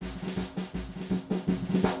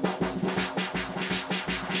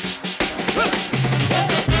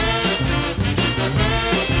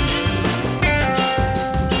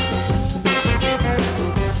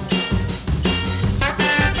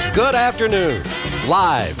Good afternoon.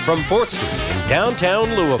 Live from 4th Street in downtown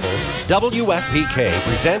Louisville, WFPK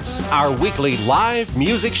presents our weekly live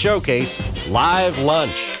music showcase, Live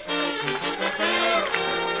Lunch.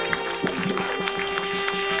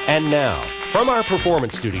 And now, from our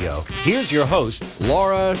performance studio, here's your host,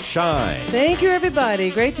 Laura Shine. Thank you,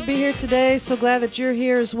 everybody. Great to be here today. So glad that you're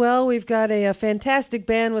here as well. We've got a fantastic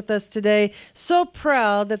band with us today. So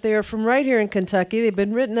proud that they are from right here in Kentucky. They've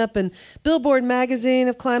been written up in Billboard magazine,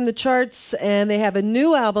 have climbed the charts, and they have a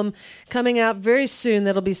new album coming out very soon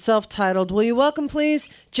that'll be self-titled. Will you welcome, please,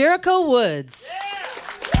 Jericho Woods? Yeah!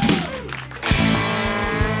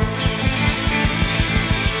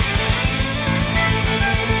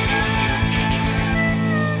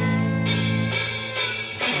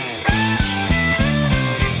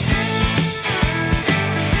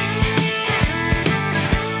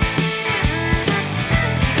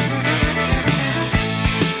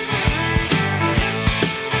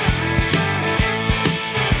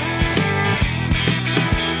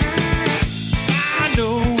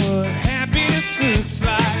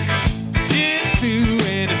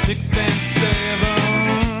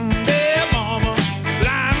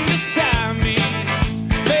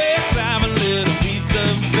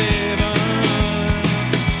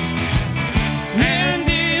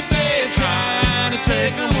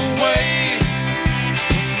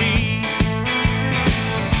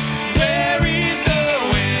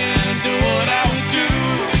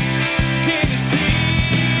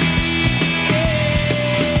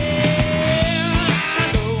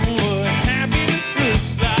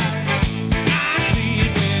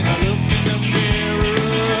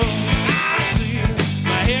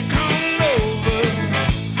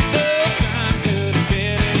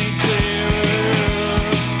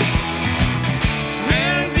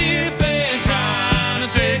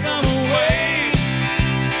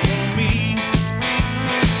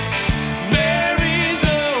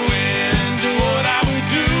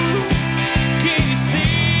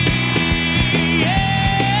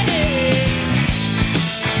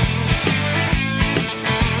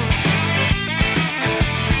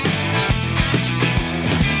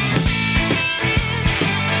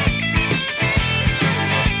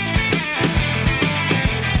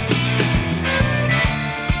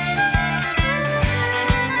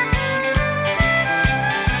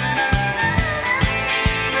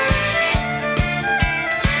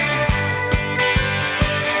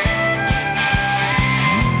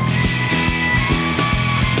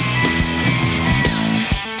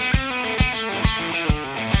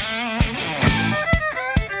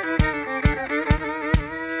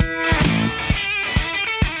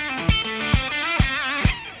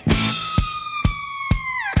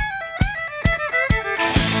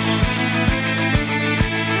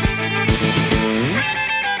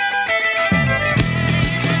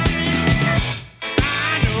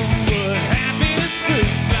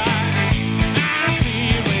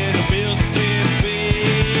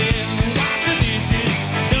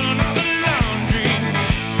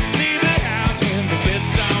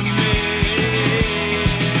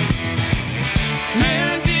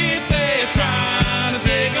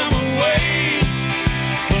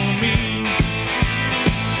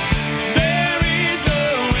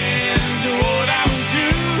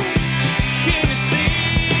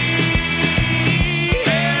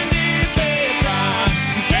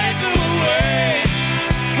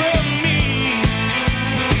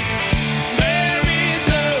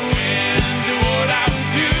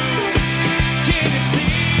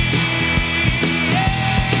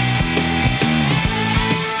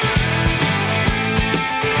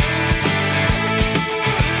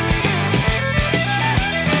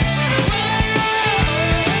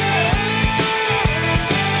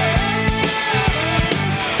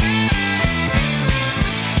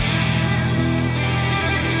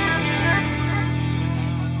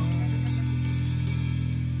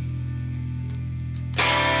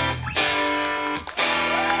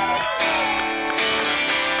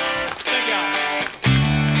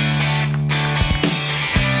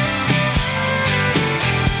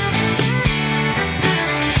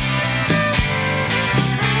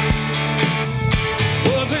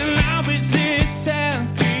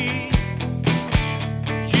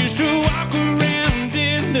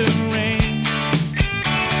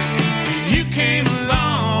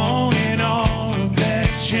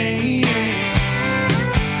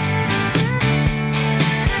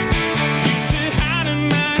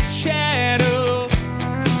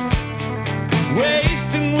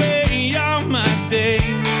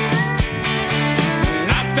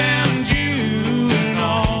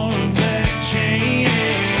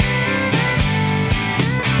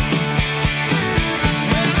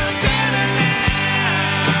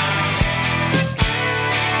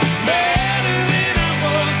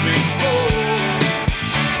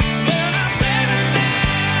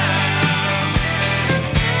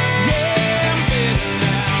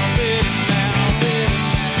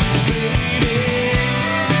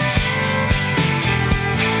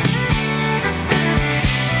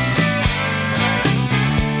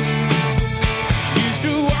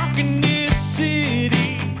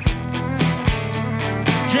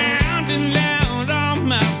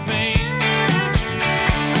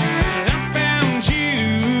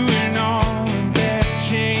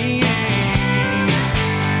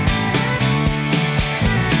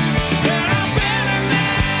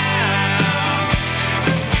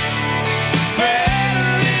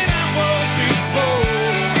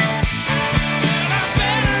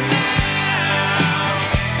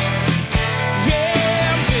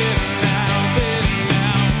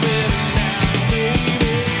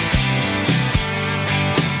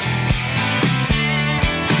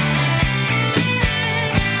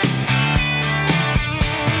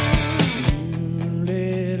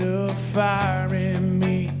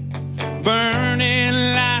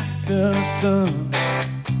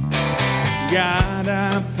 God,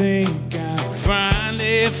 I think I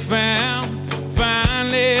finally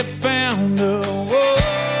found the one.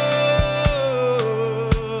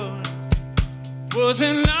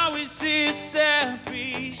 Wasn't always this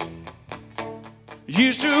happy.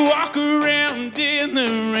 Used to walk around in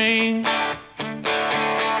the rain.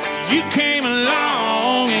 You came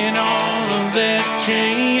along and all of that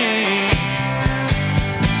changed.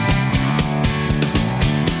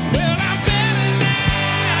 Well, I'm better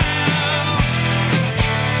now,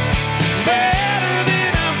 better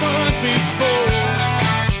than I was before.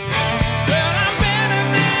 Well, I'm better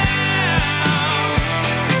now,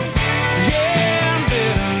 yeah, I'm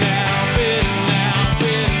better now, better now,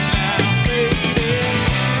 baby.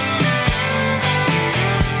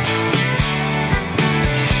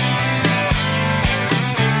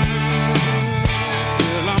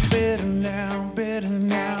 Well, I'm better now, better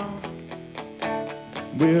now.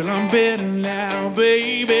 Well, I'm better now,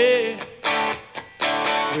 baby.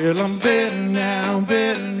 Well, I'm better now,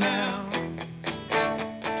 better now.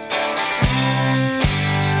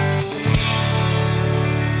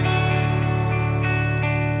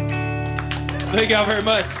 Thank y'all very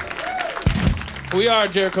much. We are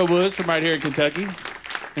Jericho Woods from right here in Kentucky.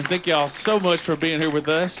 And thank y'all so much for being here with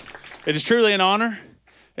us. It is truly an honor.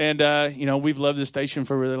 And, we've loved this station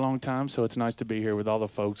for a really long time, so it's nice to be here with all the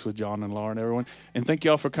folks, with John and Laura and everyone. And thank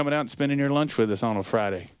y'all for coming out and spending your lunch with us on a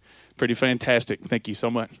Friday. Pretty fantastic. Thank you so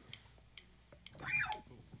much.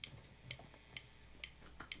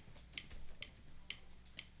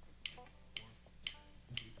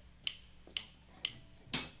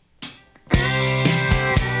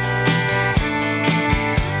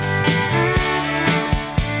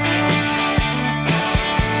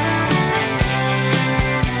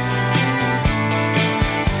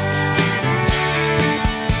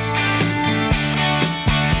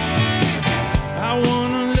 I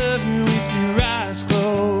wanna love you with your eyes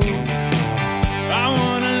closed. I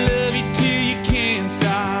wanna love you till you can't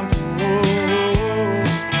stop. Whoa.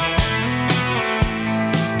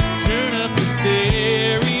 Turn up the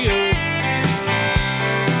stereo.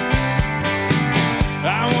 I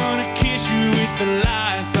wanna kiss you with the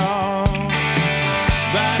lights off.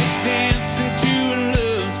 Body's dancing to a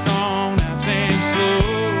love song, nice and slow.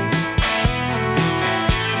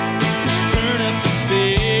 Just turn up the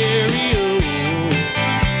stereo.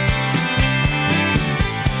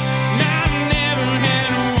 Now I've never had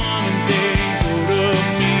a woman take hold of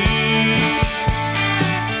me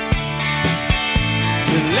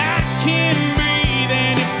till I can breathe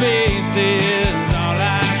and your face is all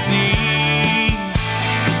I see.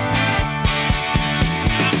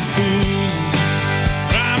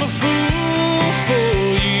 I'm a fool for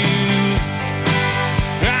you.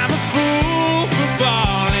 I'm a fool for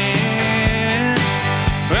falling.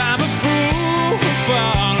 I'm a fool for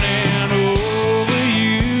falling over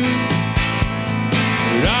you.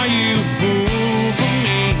 But are you a fool for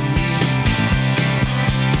me?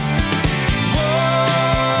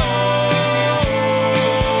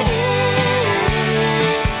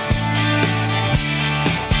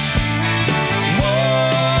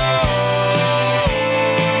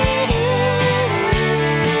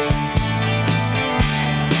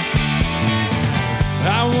 I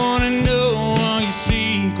wanna know all your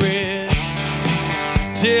secrets.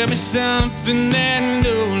 Tell me something that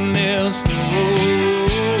no one else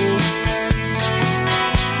knows.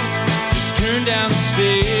 Just turn down the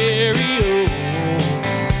stereo.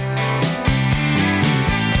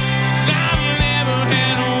 I've never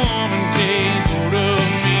had a woman take hold of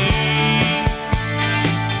me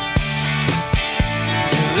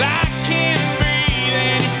till I can't breathe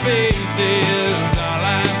and your face is all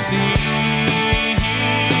I see.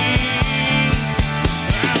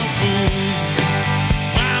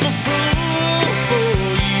 I'm a fool for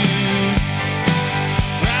you.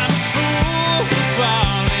 I'm a fool for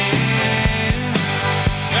falling.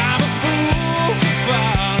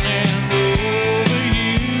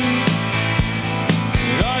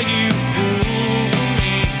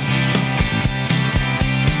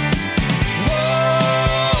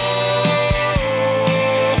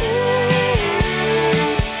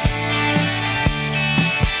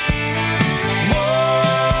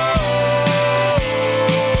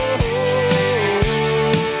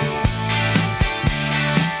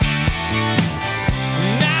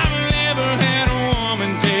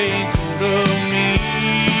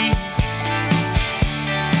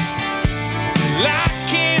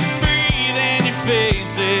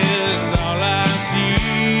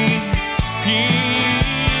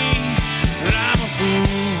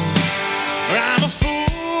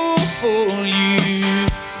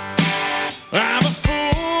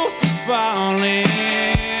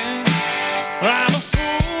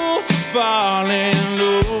 falling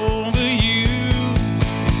over you.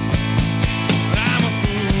 I'm a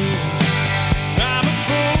fool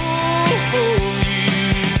for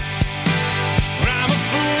you. I'm a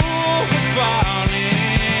fool for falling.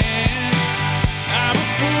 I'm a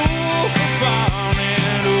fool for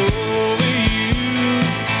falling over you.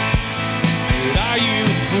 But are you a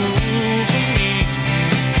fool for me?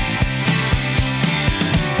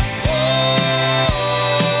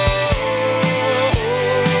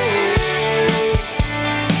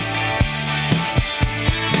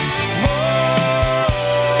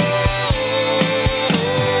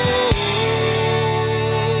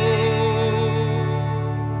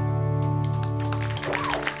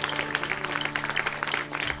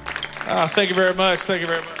 Thank you very much. Thank you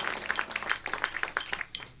very much.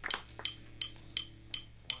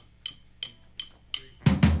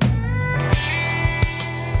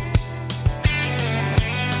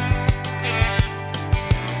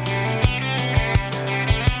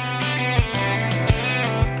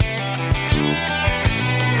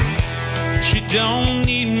 She don't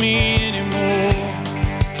need me anymore.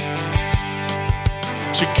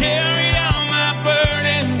 She carried all my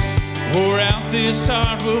burdens, wore out this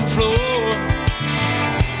hardwood floor.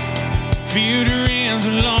 Filled her hands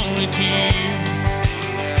with lonely tears.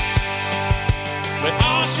 But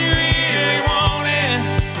all she really wanted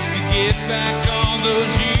was to get back all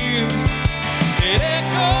those years. It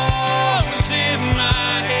echoes in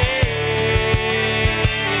my head.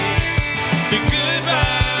 The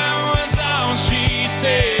goodbye was all she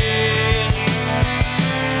said.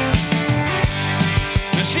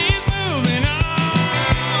 Now she's moving on.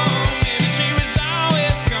 Maybe she was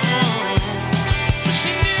always gone, but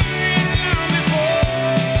she knew it long before.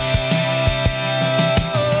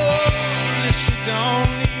 That she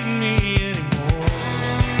don't need me anymore.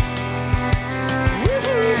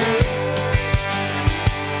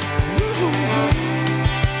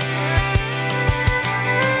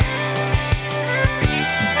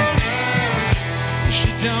 She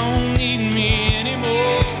don't need me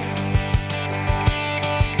anymore.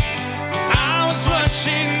 I was what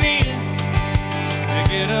she needed to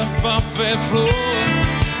get up off that floor.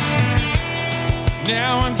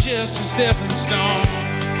 Now I'm just a stepping stone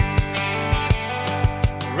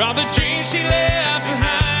for all the dreams she left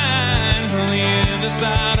behind on the other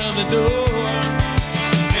side of the door.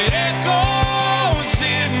 It echoes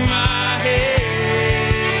in my head.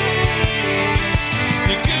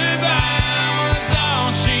 The goodbye was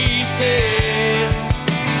all she said.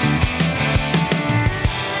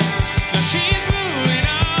 Now she's moving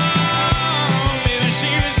on. Maybe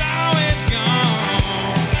she was always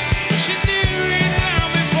gone, but she knew it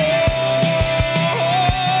long before.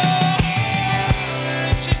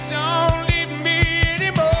 She don't need me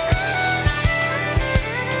anymore.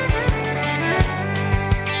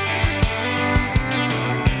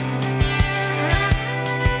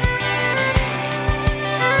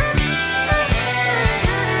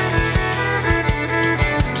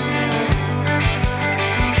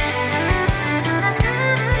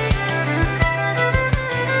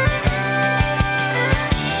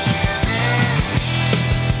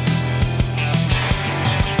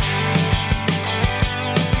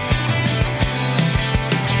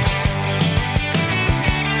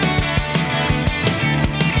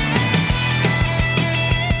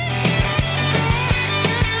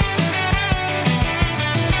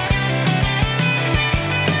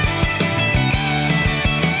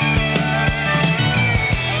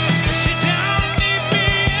 She don't need me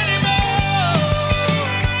anymore.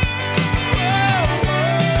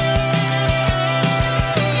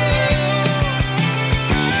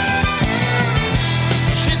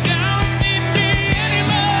 She don't need me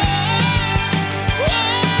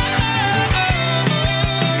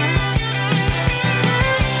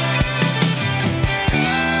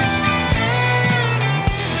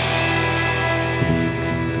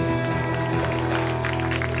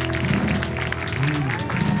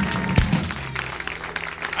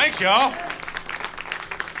Thanks, y'all.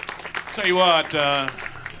 Tell you what,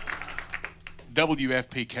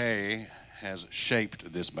 WFPK has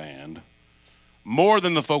shaped this band more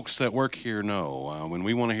than the folks that work here know. When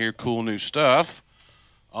we want to hear cool new stuff,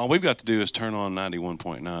 all we've got to do is turn on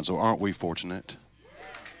 91.9. So aren't we fortunate?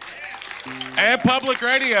 And public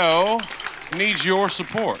radio needs your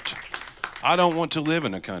support. I don't want to live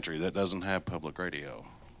in a country that doesn't have public radio.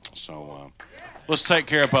 So let's take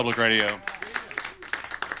care of public radio.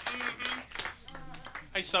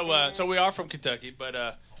 Hey, so we are from Kentucky,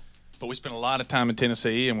 but we spend a lot of time in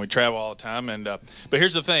Tennessee, and we travel all the time. And but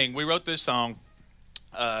here's the thing: we wrote this song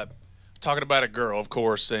talking about a girl, of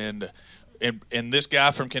course, and this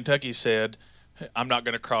guy from Kentucky said, I'm not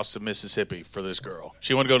going to cross the Mississippi for this girl.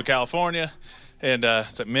 She wanted to go to California, and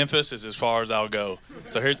so Memphis is as far as I'll go.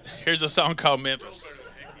 So here's a song called Memphis.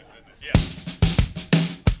 Yeah.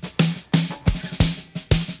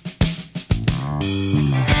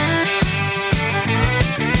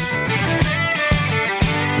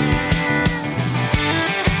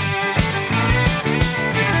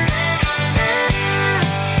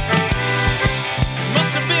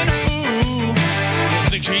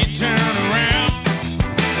 She'd turn around.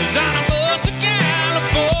 Was on a bus to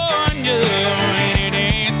California, and it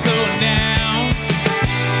ain't slowing down.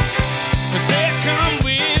 Said, come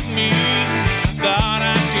with me. I thought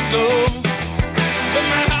I could go, but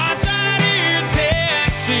my heart's out in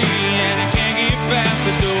Tennessee, and I can't get past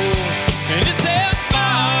the door. And it's as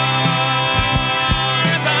far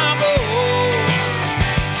as I'll go.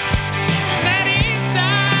 That east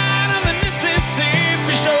side of the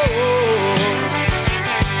Mississippi shore.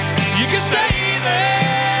 You can stay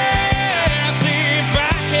there, see if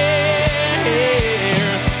I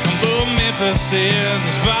care. But Memphis is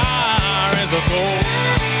as far as I go.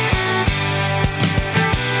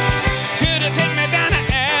 Could have taken me down to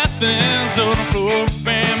Athens or the Florida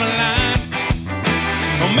family line,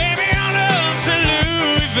 or maybe on up to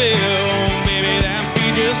Louisville. Baby, that'd be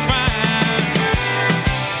just fine.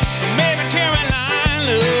 Or maybe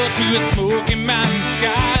Carolina to its Smoky Mountain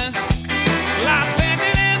sky. Los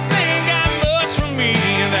Angeles ain't got much from me,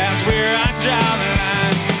 and that's where I draw the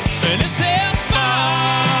line. And it's as far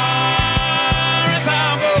as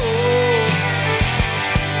I'll go.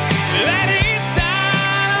 That east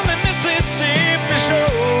side of the Mississippi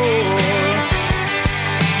shore.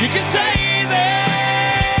 You can stay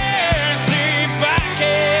there, see if I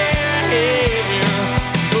can.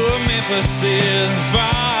 But Memphis is as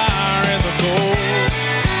far as I go.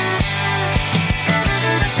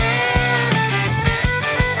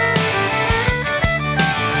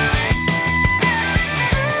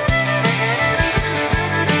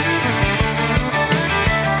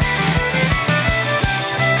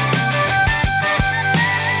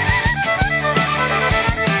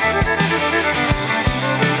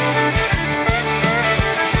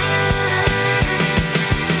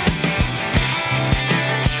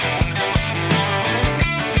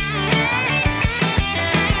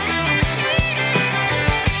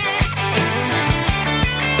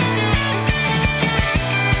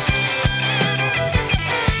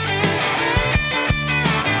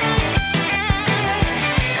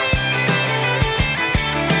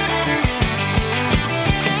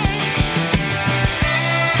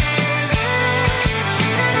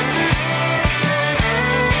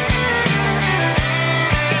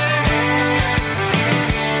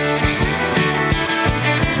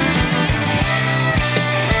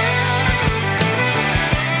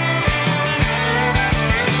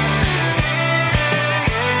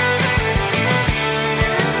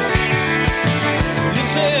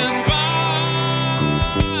 It's as far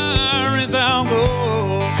as I'll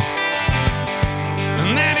go.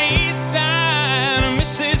 And that east side of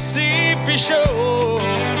Mississippi shore.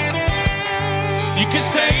 You can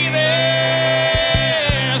stay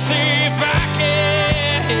there, see if I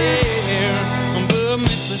can. But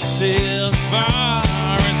Memphis is as far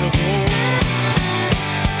as I go.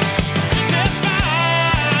 It's as far,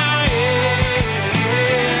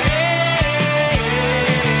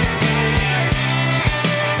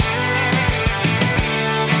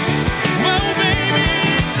 well, baby,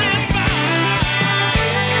 it's as far.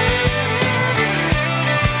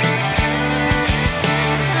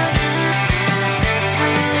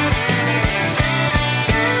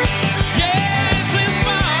 Yeah, it's as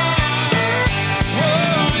far.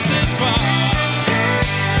 Whoa, it's as far.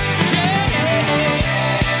 Yeah.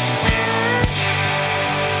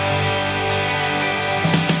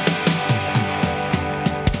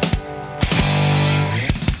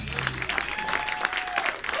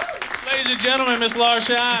 Ladies and gentlemen, Miss Laura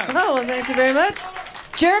Shine. Oh, well, thank you very much.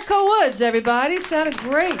 Jericho Woods, everybody. Sounded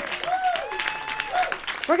great.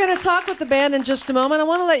 We're going to talk with the band in just a moment. I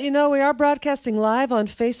want to let you know we are broadcasting live on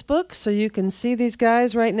Facebook, so you can see these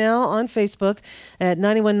guys right now on Facebook at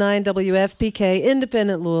 91.9 WFPK,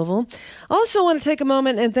 Independent Louisville. Also want to take a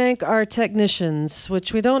moment and thank our technicians,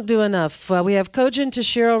 which we don't do enough. We have Kojin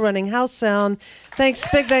Toshiro running house sound. Big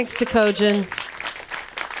thanks to Kojin.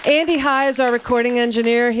 Andy High is our recording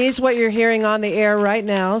engineer. He's what you're hearing on the air right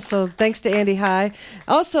now, so thanks to Andy High.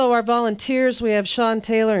 Also, our volunteers, we have Sean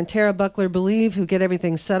Taylor and Tara Buckler-Believe, who get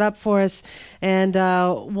everything set up for us. And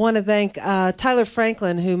want to thank Tyler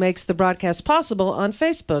Franklin, who makes the broadcast possible on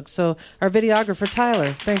Facebook. So our videographer, Tyler,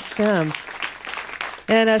 thanks to him.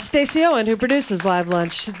 And Stacey Owen, who produces Live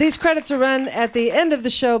Lunch. These credits are run at the end of the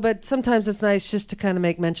show, but sometimes it's nice just to kind of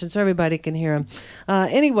make mention so everybody can hear them.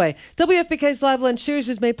 Anyway, WFPK's Live Lunch series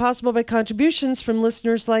is made possible by contributions from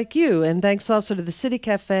listeners like you. And thanks also to the City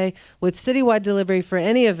Cafe with citywide delivery for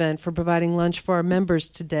any event for providing lunch for our members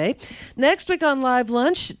today. Next week on Live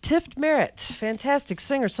Lunch, Tift Merritt, fantastic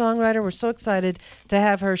singer-songwriter. We're so excited to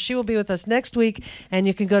have her. She will be with us next week, and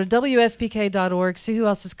you can go to WFPK.org, see who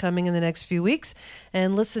else is coming in the next few weeks,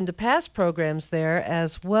 and listen to past programs there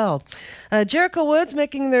as well. Jericho Woods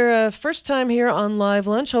making their first time here on Live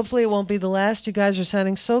Lunch. Hopefully it won't be the last. You guys are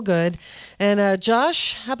sounding so good. And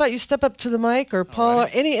Josh, how about you step up to the mic, or Paul, or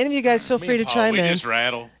any of you guys feel free to chime in. We just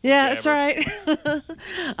rattle. Yeah, that's all right.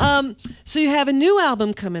 So you have a new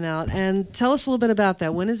album coming out, and tell us a little bit about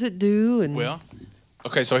that. When is it due? And Well,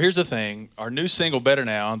 okay, so here's the thing. Our new single, Better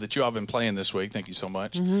Now, that you all have been playing this week, thank you so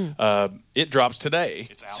much, it drops today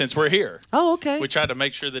since we're here. Oh, okay. We tried to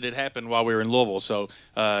make sure that it happened while we were in Louisville. So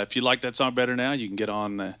if you like that song Better Now, you can get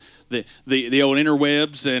on the old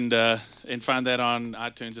interwebs and find that on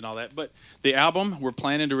iTunes and all that. But the album, we're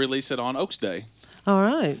planning to release it on Oaks Day. All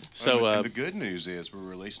right. So and the good news is we're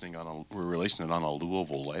releasing it on a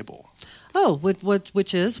Louisville label. Oh,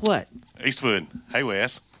 which is what? Eastwood. Hey,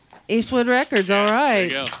 Wes. Eastwood Records. All right.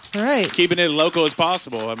 There you go. All right. Keeping it local as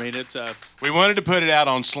possible. I mean, it's We wanted to put it out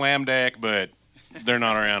on Slam Deck, but they're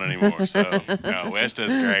not around anymore. So, no, Wes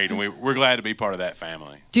does great, and we're glad to be part of that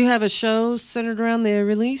family. Do you have a show centered around the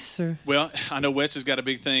release? Or? Well, I know Wes has got a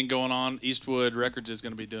big thing going on. Eastwood Records is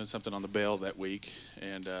going to be doing something on the Bell that week,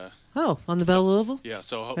 and on the Bell Louisville? yeah.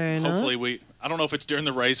 So hopefully I don't know if it's during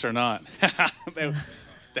the race or not.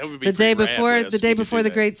 That would be the day pretty before rad, Wes, the if day you could before do the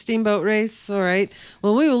that. Great Steamboat Race. All right.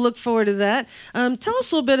 Well, we will look forward to that. Tell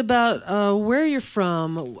us a little bit about where you're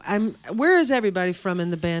from. Where is everybody from in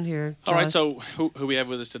the band here, Josh? All right, so who we have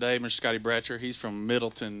with us today, Mr. Scotty Bratcher. He's from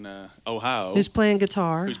Middleton, Ohio. Who's playing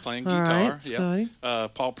guitar? Who's playing All guitar? right, Scotty.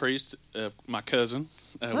 Paul Priest, my cousin.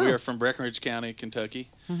 We are from Breckenridge County, Kentucky.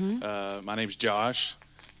 My name's Josh.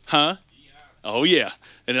 Huh? Oh, yeah.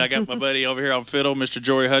 And then I got my buddy over here on fiddle, Mr.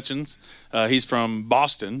 Jory Hutchins. He's from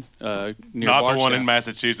Boston, near Not the one Bardstown. in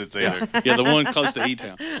Massachusetts either. Yeah, the one close to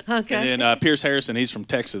E-Town. Okay. And then Pierce Harrison, he's from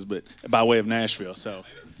Texas, but by way of Nashville, so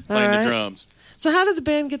playing right. the drums. So how did the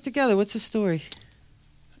band get together? What's the story?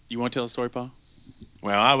 You want to tell the story, Paul?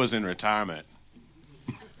 Well, I was in retirement.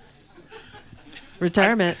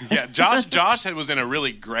 Retirement. Josh was in a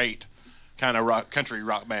really great kind of country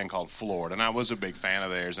rock band called Florida, and I was a big fan of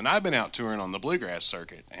theirs. And I've been out touring on the bluegrass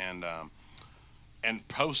circuit, and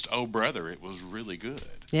post Oh Brother, it was really good.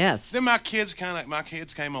 Yes. Then my kids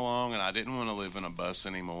came along, and I didn't want to live in a bus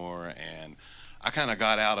anymore, and I kind of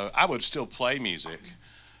got out of. I would still play music,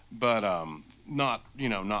 but not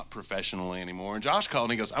professionally anymore. And Josh called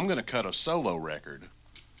and he goes, "I'm going to cut a solo record,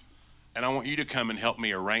 and I want you to come and help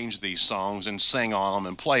me arrange these songs and sing on them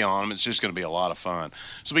and play on them. It's just going to be a lot of fun."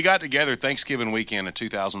 So we got together Thanksgiving weekend of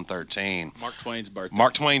 2013. Mark Twain's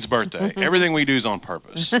birthday. Everything we do is on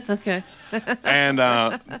purpose. Okay. And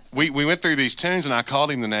we went through these tunes, and I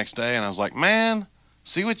called him the next day, and I was like, "Man,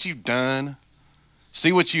 see what you've done?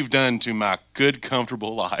 See what you've done to my good,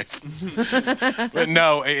 comfortable life." But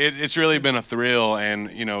no, it's really been a thrill, and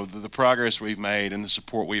the progress we've made and the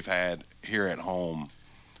support we've had here at home.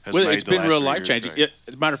 It's been real life-changing.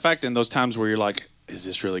 As a matter of fact, in those times where you're like, is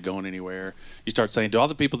this really going anywhere? You start saying, do all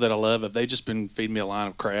the people that I love, have they just been feeding me a line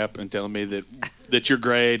of crap and telling me that you're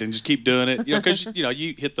great and just keep doing it? Because,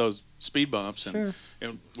 you hit those speed bumps. And,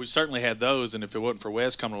 and we certainly had those. And if it wasn't for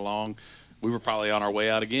Wes coming along, we were probably on our way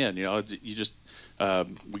out again.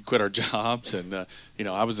 We quit our jobs. And, I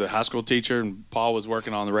was a high school teacher, and Paul was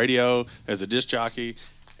working on the radio as a disc jockey.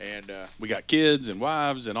 And we got kids and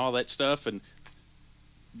wives and all that stuff. And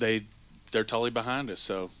they're totally behind us,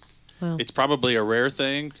 so it's probably a rare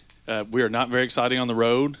thing. We are not very exciting on the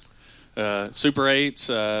road. Super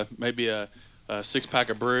 8s, maybe a 6-pack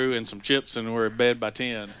of brew and some chips, and we're in bed by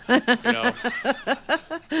 10. Nick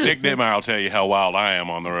Dittmeyer will tell you how wild I am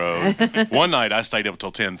on the road. One night I stayed up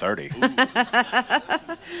till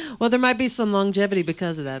 10:30. Well, there might be some longevity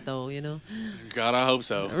because of that, though. God, I hope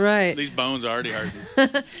so. Right. These bones are already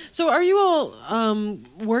hurting. So are you all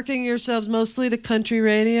working yourselves mostly to country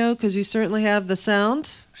radio? Because you certainly have the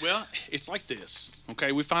sound. Well, it's like this.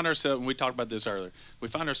 Okay, we find ourselves, and we talked about this earlier, we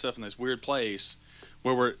find ourselves in this weird place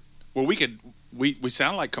where we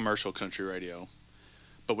sound like commercial country radio,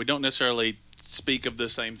 but we don't necessarily speak of the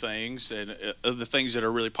same things and of the things that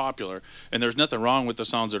are really popular. And there's nothing wrong with the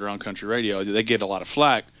songs that are on country radio. They get a lot of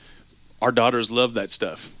flack. Our daughters love that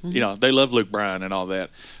stuff. Mm-hmm. They love Luke Bryan and all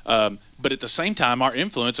that. But at the same time, our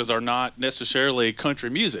influences are not necessarily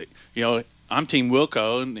country music. I'm Team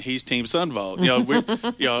Wilco, and he's Team Sunvolt.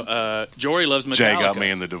 Jory loves Metallica. Jay got me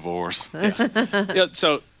in the divorce.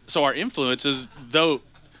 So our influences, though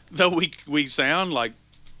we sound like,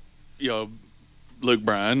 Luke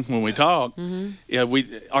Bryan when we talk,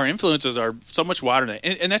 our influences are so much wider than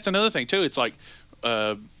that. And that's another thing too. It's like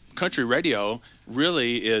country radio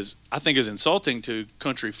really is, I think, is insulting to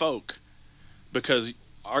country folk, because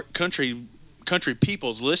our country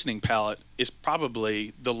people's listening palette is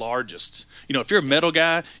probably the largest. If you're a metal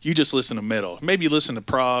guy, you just listen to metal. Maybe you listen to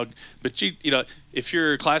prog, but if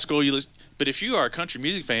you're classical, you listen. But if you are a country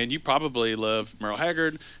music fan, you probably love Merle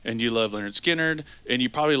Haggard, and you love Leonard Skinner, and you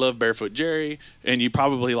probably love Barefoot Jerry, and you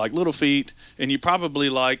probably like Little Feat, and you probably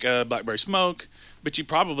like Blackberry Smoke, but you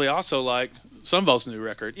probably also like Sunvolt's new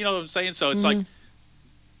record. You know what I'm saying? So it's like,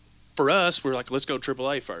 for us, we're like, let's go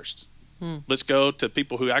AAA first. Let's go to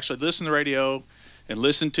people who actually listen to the radio and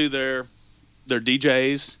listen to their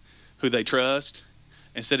DJs who they trust,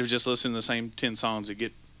 instead of just listening to the same 10 songs that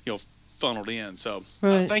get funneled in. So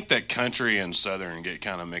I think that country and Southern get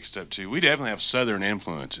kind of mixed up too. We definitely have Southern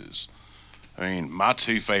influences. I mean, my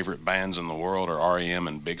two favorite bands in the world are REM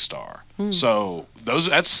and Big Star. So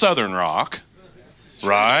that's Southern rock.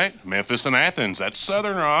 Right? Memphis and Athens, that's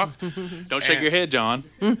Southern rock. Don't shake your head, John.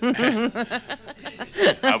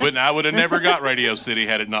 I would have never got Radio City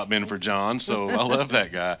had it not been for John, so I love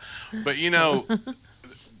that guy. But we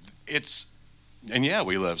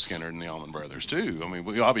love Skinner and the Allman Brothers too. I mean,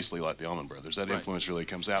 we obviously like the Allman Brothers. That influence really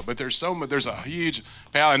comes out. But there's a huge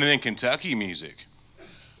palette. And then Kentucky music.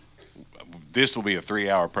 This will be a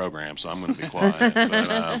 3-hour program, so I'm going to be quiet.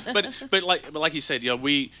 But like you said,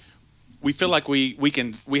 we feel like we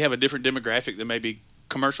have a different demographic than maybe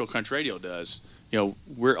commercial country radio does.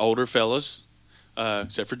 We're older fellas,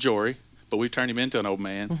 except for Jory, but we've turned him into an old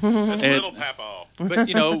man. That's little papa. But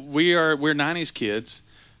we're 90s kids,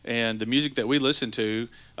 and the music that we listen to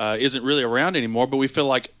isn't really around anymore. But we feel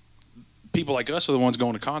like people like us are the ones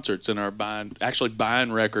going to concerts and are actually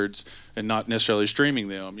buying records and not necessarily streaming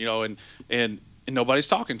them. And nobody's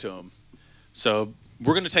talking to them. So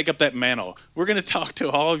we're going to take up that mantle. We're going to talk to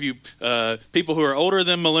all of you people who are older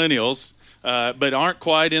than millennials, but aren't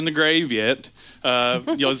quite in the grave yet.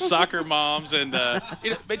 Soccer moms and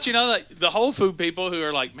the Whole Food people who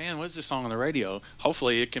are like, man, what's this song on the radio?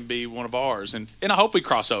 Hopefully it can be one of ours, and I hope we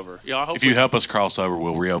cross over. If you help us cross over,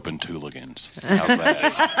 we'll reopen Tooligans. How's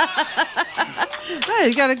that? Hey,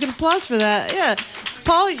 you got a good applause for that. Yeah, so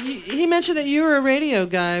Paul, he mentioned that you were a radio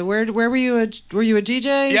guy. Where were you? Were you a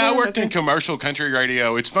DJ? Yeah, I worked in commercial country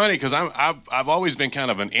radio. It's funny because I've always been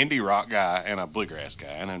kind of an indie rock guy and a bluegrass guy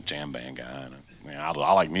and a jam band guy. And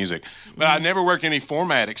I like music, but I never worked any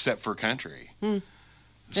format except for country.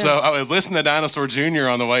 So I would listen to Dinosaur Jr.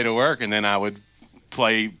 on the way to work, and then I would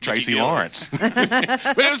play Tracy Lawrence. But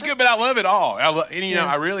it was good, but I love it all.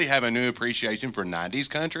 I really have a new appreciation for 90s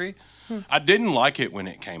country. I didn't like it when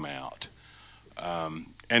it came out.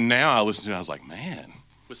 And now I listen to it, I was like, man,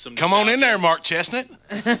 come on in there, Mark Chestnut.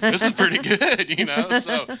 This is pretty good,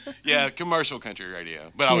 So, yeah, commercial country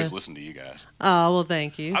radio. But I always listen to you guys. Oh, well,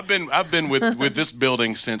 thank you. I've been with this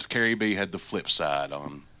building since Carrie B had the flip side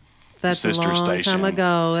on That's sister a long station. time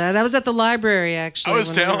ago. That was at the library, actually. I was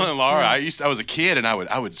telling Laura, I was a kid, and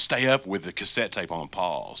I would stay up with the cassette tape on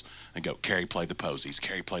pause and go, Carrie, play the Posies.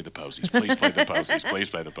 Carrie, play the Posies. Please play the Posies. Please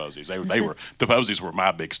play the Posies. The Posies were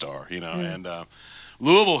my big star, And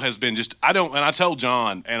Louisville has been and I told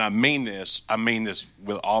John, and I mean this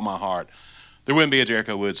with all my heart, there wouldn't be a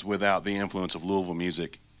Jericho Woods without the influence of Louisville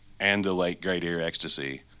music and the late Great Ear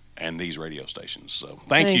Ecstasy and these radio stations. So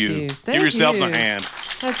thank you. Give yourselves a hand.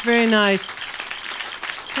 That's very nice.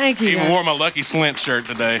 Thank you. Even wore my Lucky Slint shirt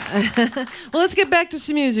today. Well, let's get back to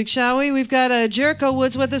some music, shall we? We've got Jericho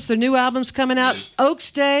Woods with us. Their new album's coming out, Oaks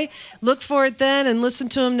Day. Look for it then and listen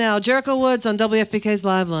to them now. Jericho Woods on WFPK's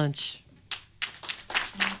Live Lunch.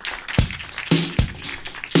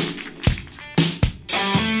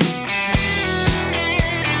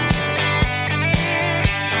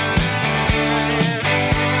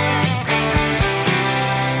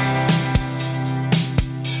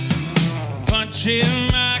 In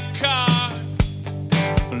my car,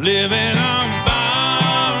 living on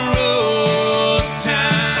borrowed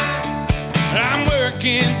time. I'm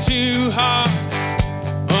working too hard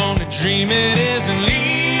on a dream it isn't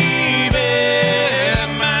leaving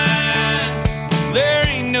mine. There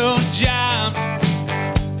ain't no job,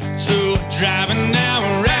 so I'm driving now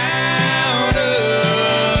around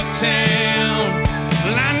town.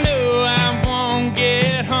 Well, I know I won't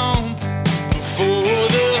get home before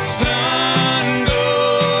the sun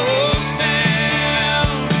goes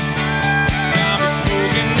down.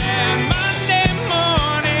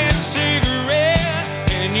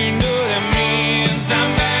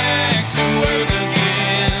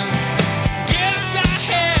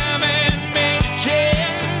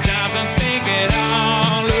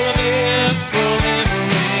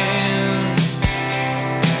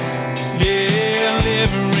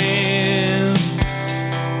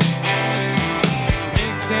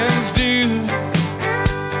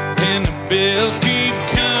 bills keep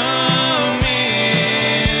coming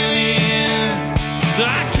in. So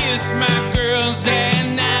I kiss my girls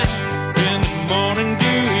at night, in the morning do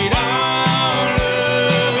it all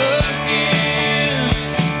again.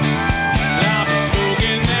 I'll be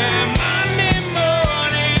smoking that Monday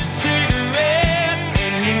morning cigarette,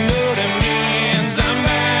 and you know that means I'm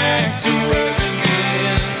back to work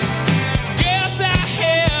again. Guess I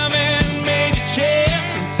haven't made a change.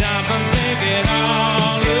 Sometimes I'm thinking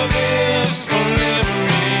all of this will never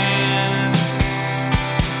end.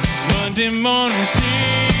 Monday morning cigarette.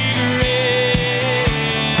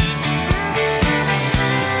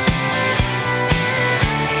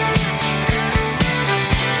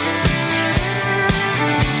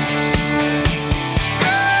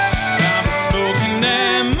 I'll be smoking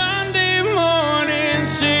that Monday morning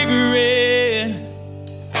cigarette.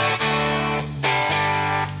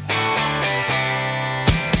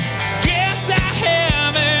 Guess I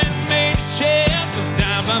haven't made a chance.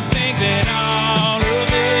 Sometimes I think that all of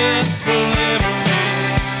this will never end.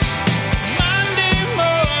 Monday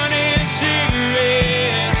morning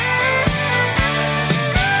cigarette.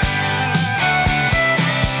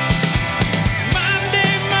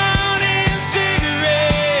 Monday morning cigarette.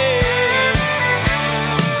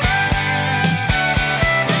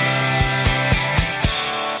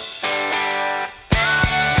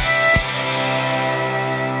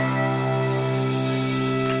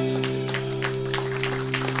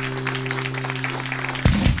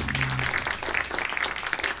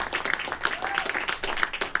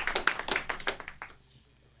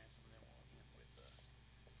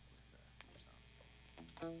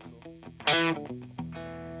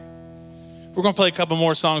 We're going to play a couple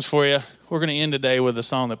more songs for you. We're going to end today with a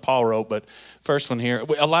song that Paul wrote, but first one here.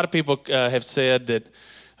 A lot of people have said that,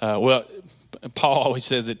 well, Paul always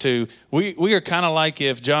says it too. We are kind of like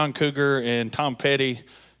if John Cougar and Tom Petty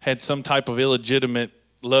had some type of illegitimate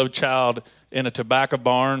love child in a tobacco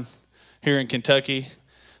barn here in Kentucky.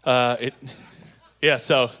 Yeah,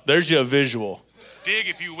 so there's your visual. Dig,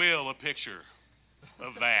 if you will, a picture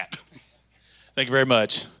of that. Thank you very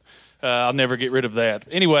much. I'll never get rid of that.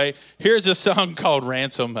 Anyway, here's a song called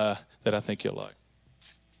Ransom that I think you'll like.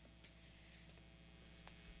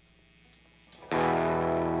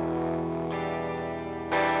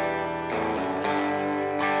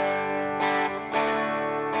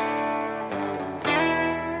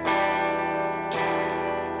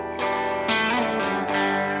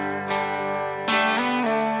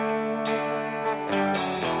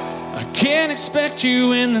 I can't expect you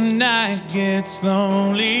when the night gets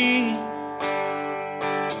lonely.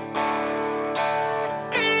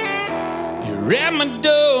 You're at my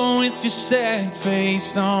door with your sad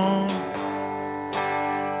face on.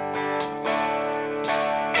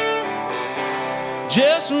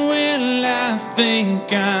 Just when I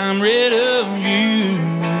think I'm rid of you,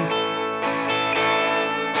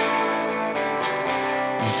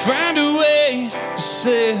 you find a way to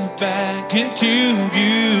slip back into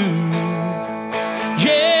view.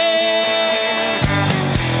 Yeah,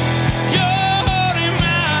 you're holding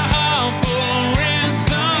my heart for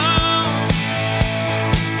ransom.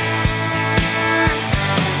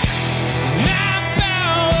 Not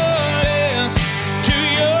powerless to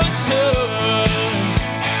your touch.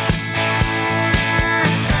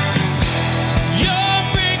 You're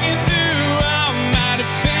breaking through all my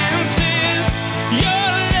defenses. Your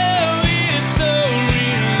love is so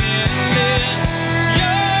relentless.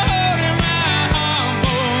 You're holding my heart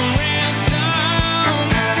for ransom.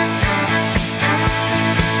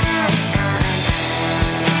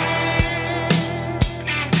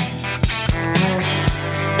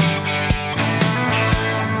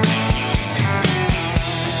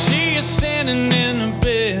 See you standing in the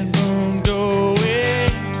bedroom doorway,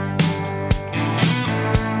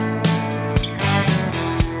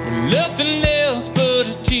 nothing else but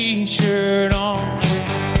a t-shirt on.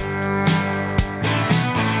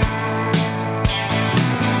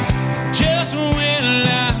 Just when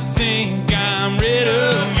I think I'm rid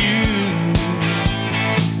of you,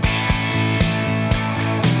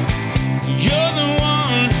 you're the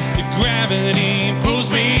one that gravity pulls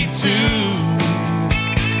me to.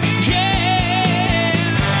 Yeah,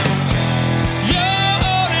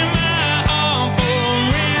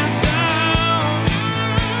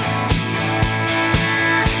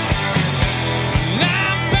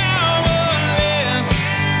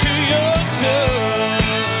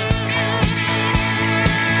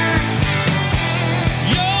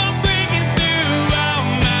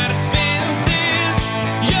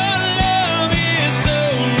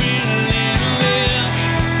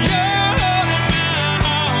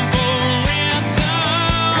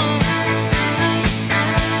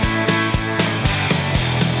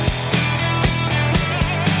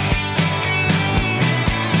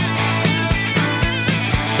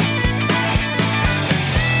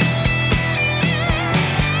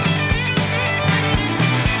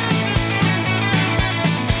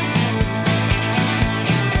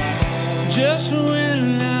 just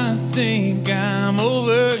when I think I'm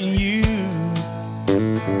over you,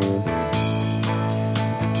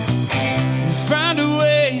 you find a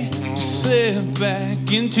way to slip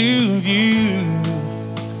back into view.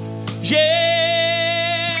 Yeah.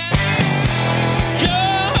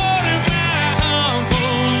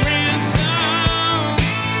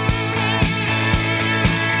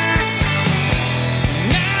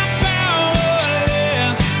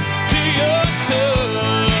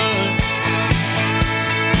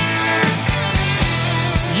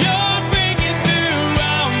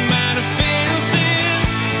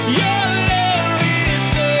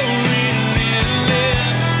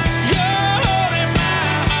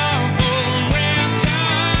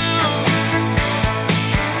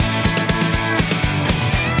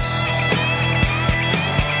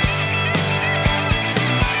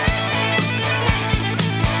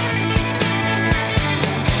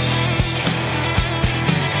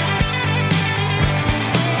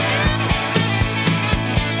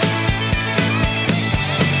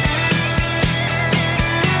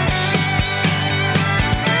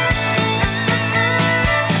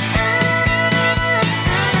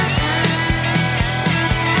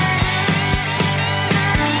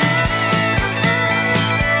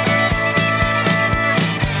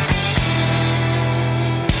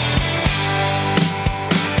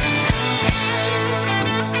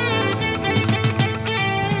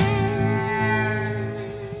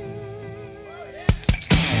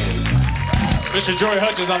 Mr. Joy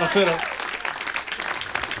Hutchins on the fiddle.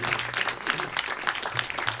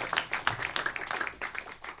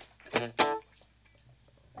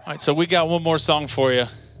 All right, so we got one more song for you.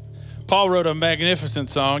 Paul wrote a magnificent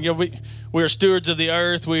song. You know, we are stewards of the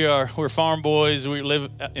earth. We're farm boys. We live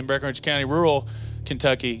in Breckinridge County, rural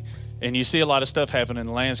Kentucky, and you see a lot of stuff happening,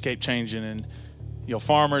 the landscape changing, and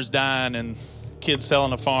farmers dying, and kids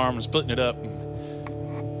selling a farm and splitting it up.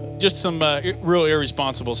 Just some real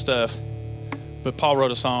irresponsible stuff. But Paul wrote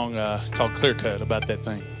a song called Clear Cut about that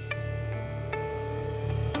thing.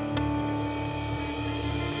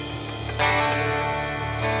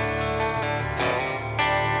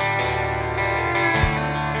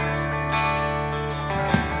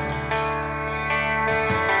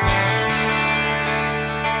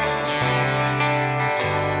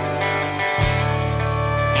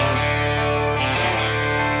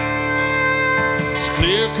 It's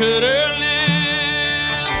clear cut early.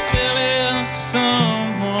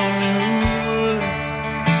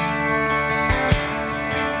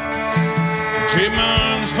 Trade my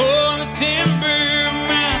arms for the timber,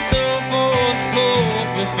 my soul for the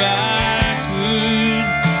Pope if I could.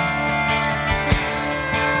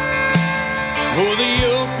 Oh, the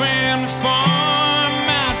old family farm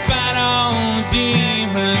might fight all the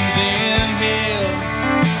demons in hell.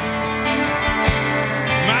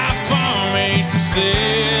 My farm ain't for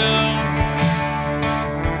sale.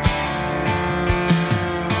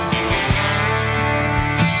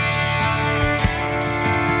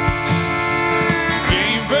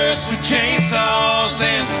 Chainsaws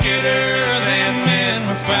and skidders and men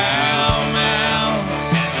with foul mouths.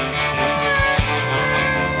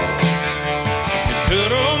 They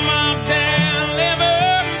cut all my down, never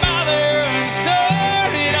bothered, and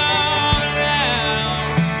sold it all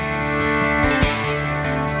around.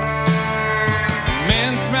 The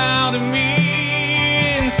man smiled at me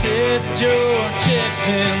and said, "Your check's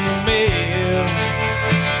in the mail.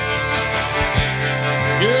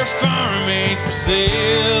 Your farm ain't for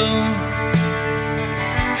sale."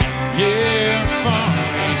 Yeah, farm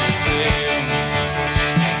ain't for sale.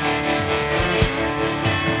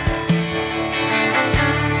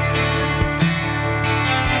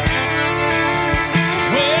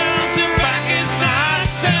 Well, tobacco's not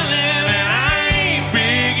selling, and I ain't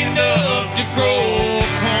big enough to grow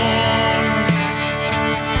corn.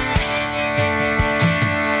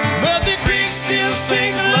 But the creek still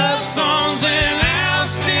sings love songs, and I'll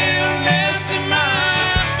still nest in my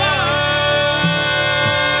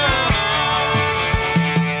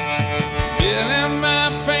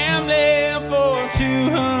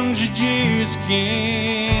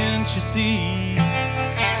can't you see?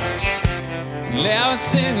 Now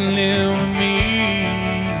it's in there with me.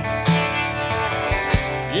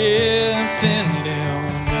 Yeah, it's in there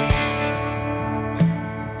with me.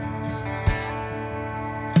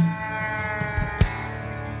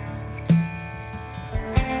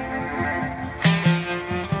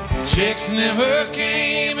 Checks never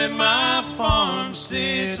came and my farm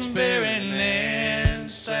sits barren and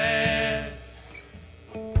sad.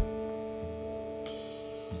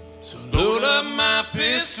 So load up my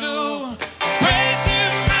pistol, pray to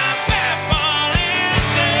my backbone and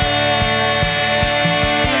say,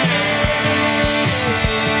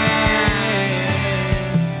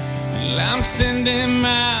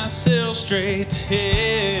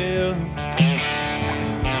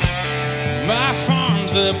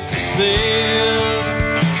 farm's up for sale.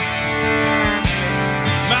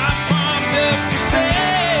 My farm's up for sale.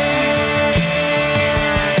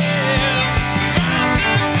 Farm's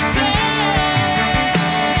up for sale.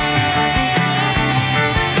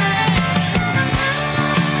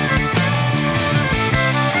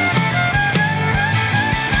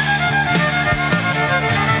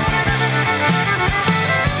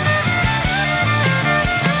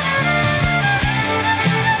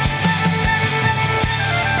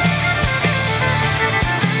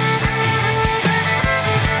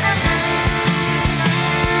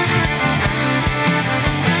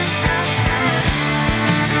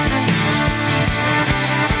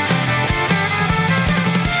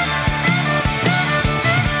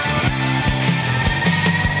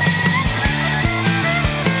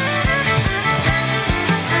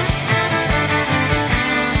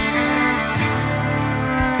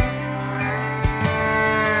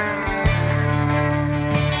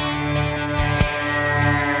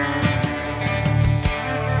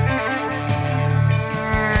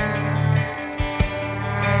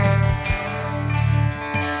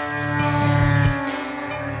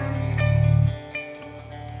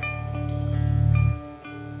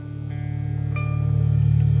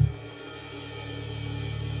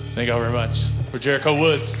 Thank y'all very much. For Jericho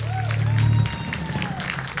Woods.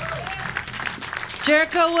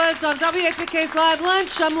 Jericho Woods on WFPK's Live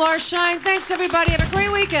Lunch. I'm Laura Shine. Thanks, everybody. Have a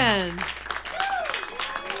great weekend.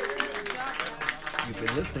 You've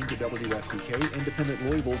been listening to WFPK Independent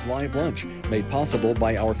Louisville's Live Lunch, made possible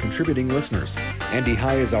by our contributing listeners. Andy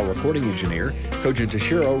High is our recording engineer. Kojin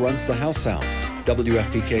Tashiro runs the house sound.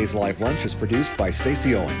 WFPK's Live Lunch is produced by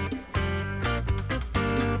Stacey Owen.